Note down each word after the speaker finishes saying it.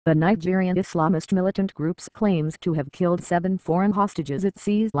The Nigerian Islamist militant group's claims to have killed 7 foreign hostages it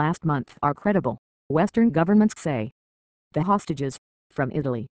seized last month are credible, Western governments say. The hostages, from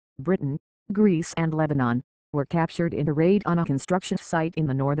Italy, Britain, Greece and Lebanon, were captured in a raid on a construction site in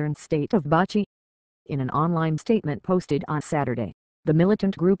the northern state of Bachi. In an online statement posted on Saturday, the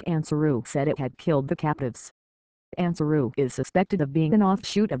militant group Ansaru said it had killed the captives. Ansaru is suspected of being an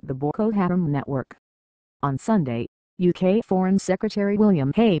offshoot of the Boko Haram network. On Sunday, UK Foreign Secretary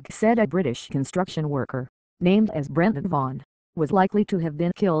William Hague said a British construction worker, named as Brendan Vaughan, was likely to have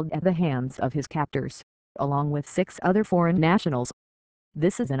been killed at the hands of his captors, along with 6 other foreign nationals.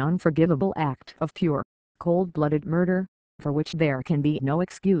 This is an unforgivable act of pure, cold-blooded murder, for which there can be no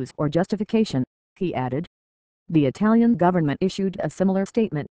excuse or justification, he added. The Italian government issued a similar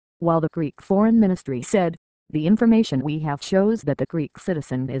statement, while the Greek Foreign Ministry said, "The information we have shows that the Greek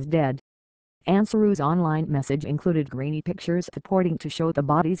citizen is dead." Ansaru's online message included grainy pictures purporting to show the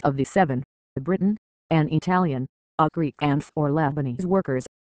bodies of the 7, a Briton, an Italian, a Greek and 4 Lebanese workers.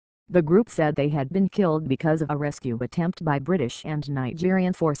 The group said they had been killed because of a rescue attempt by British and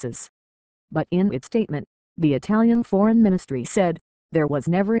Nigerian forces. But in its statement, the Italian Foreign Ministry said, there was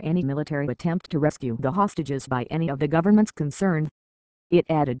never any military attempt to rescue the hostages by any of the governments concerned. It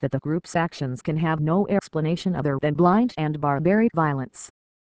added that the group's actions can have no explanation other than blind and barbaric violence.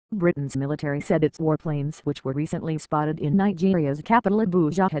 Britain's military said its warplanes, which were recently spotted in Nigeria's capital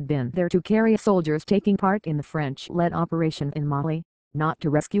Abuja, had been there to carry soldiers taking part in the French-led operation in Mali, not to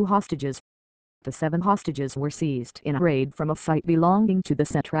rescue hostages. The 7 hostages were seized in a raid from a site belonging to the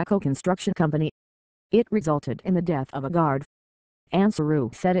Centraco Construction Company. It resulted in the death of a guard.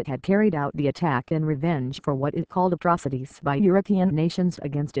 Ansaru said it had carried out the attack in revenge for what it called atrocities by European nations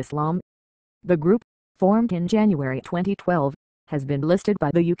against Islam. The group, formed in January 2012, has been listed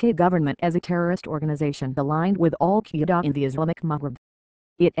by the UK government as a terrorist organization aligned with Al-Qaeda in the Islamic Maghreb.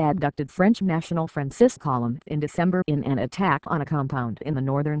 It abducted French national Francis Collomb in December in an attack on a compound in the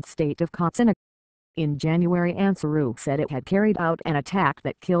northern state of Katsina. In January, Ansaru said it had carried out an attack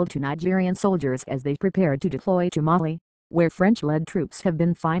that killed 2 Nigerian soldiers as they prepared to deploy to Mali, where French-led troops have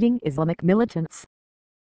been fighting Islamic militants.